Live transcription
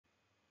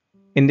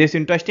In this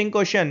interesting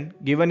question,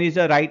 given is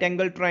a right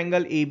angle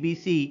triangle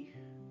ABC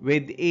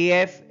with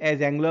AF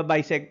as angular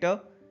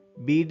bisector,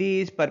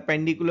 BD is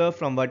perpendicular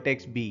from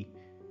vertex B.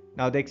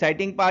 Now the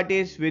exciting part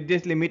is with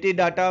this limited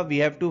data we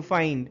have to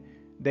find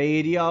the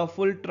area of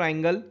full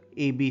triangle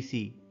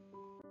ABC.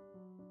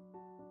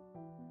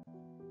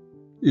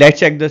 Let's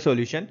check the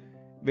solution.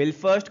 We'll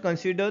first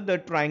consider the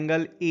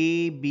triangle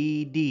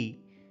ABD.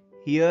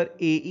 Here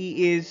AE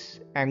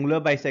is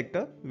angular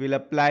bisector. We'll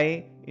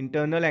apply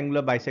internal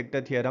angular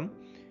bisector theorem.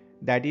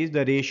 That is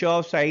the ratio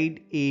of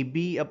side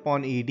AB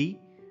upon AD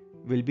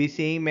will be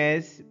same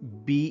as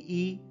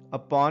BE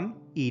upon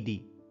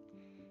ED.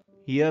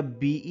 Here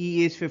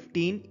BE is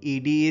 15,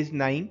 ED is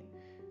 9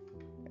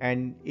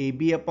 and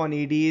AB upon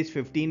AD is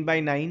 15 by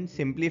 9.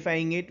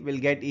 Simplifying it, we'll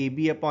get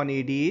AB upon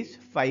AD is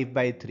 5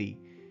 by 3.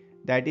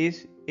 That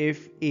is,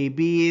 if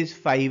AB is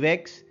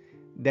 5x,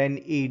 then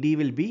AD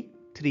will be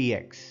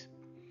 3x.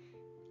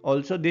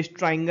 Also, this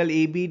triangle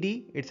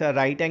ABD, it's a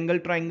right angle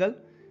triangle.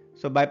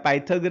 So by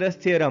Pythagoras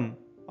theorem,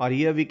 or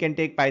here we can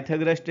take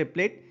Pythagoras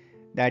triplet,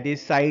 that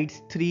is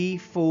sides 3,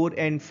 4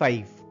 and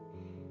 5.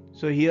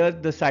 So here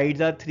the sides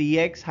are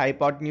 3x,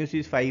 hypotenuse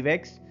is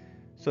 5x.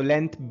 So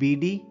length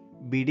BD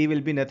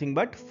will be nothing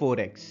but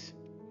 4x.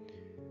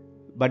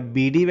 But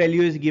BD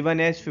value is given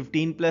as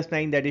 15 plus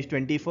 9, that is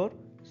 24.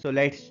 So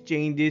let's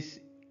change this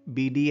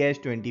BD as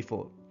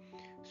 24.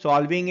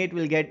 Solving it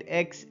will get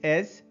x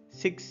as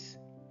 6.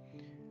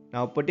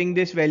 Now putting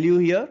this value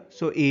here,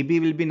 so AB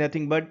will be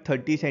nothing but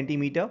 30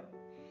 centimeter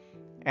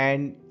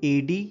and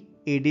AD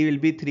will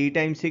be 3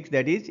 times 6,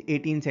 that is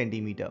 18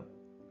 centimeter.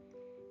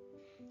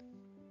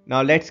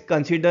 Now let's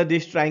consider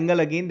this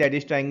triangle again, that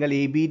is triangle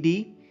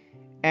ABD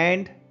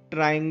and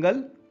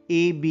triangle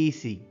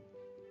ABC.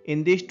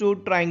 In these two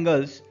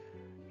triangles,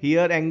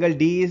 here angle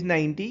D is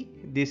 90,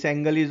 this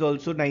angle is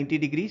also 90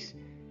 degrees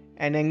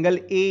and angle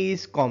A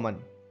is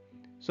common.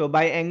 So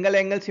by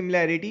angle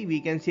similarity, we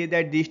can say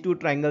that these two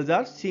triangles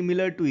are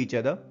similar to each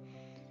other.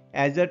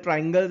 As the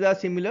triangles are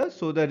similar,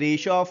 so the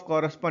ratio of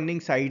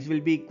corresponding sides will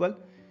be equal.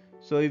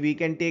 So we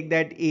can take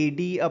that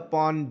AD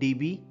upon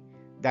DB,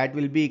 that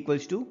will be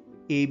equals to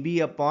AB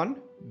upon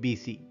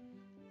BC.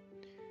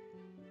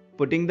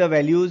 Putting the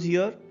values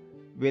here,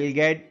 we'll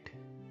get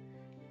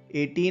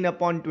 18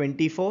 upon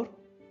 24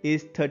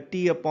 is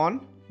 30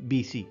 upon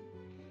BC.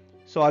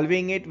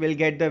 Solving it, we'll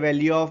get the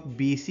value of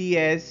BC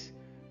as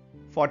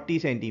 40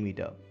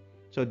 centimeter.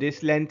 So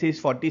this length is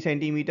 40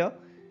 centimeter.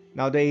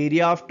 Now the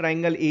area of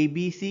triangle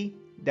ABC,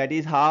 that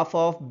is half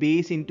of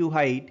base into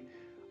height,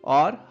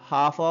 or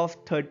half of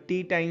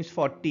 30 times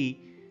 40,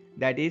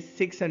 that is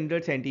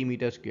 600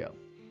 centimeter square.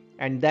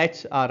 And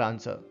that's our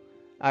answer.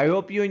 I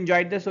hope you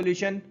enjoyed the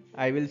solution.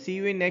 I will see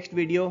you in next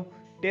video.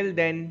 Till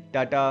then,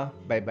 tata,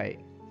 bye bye.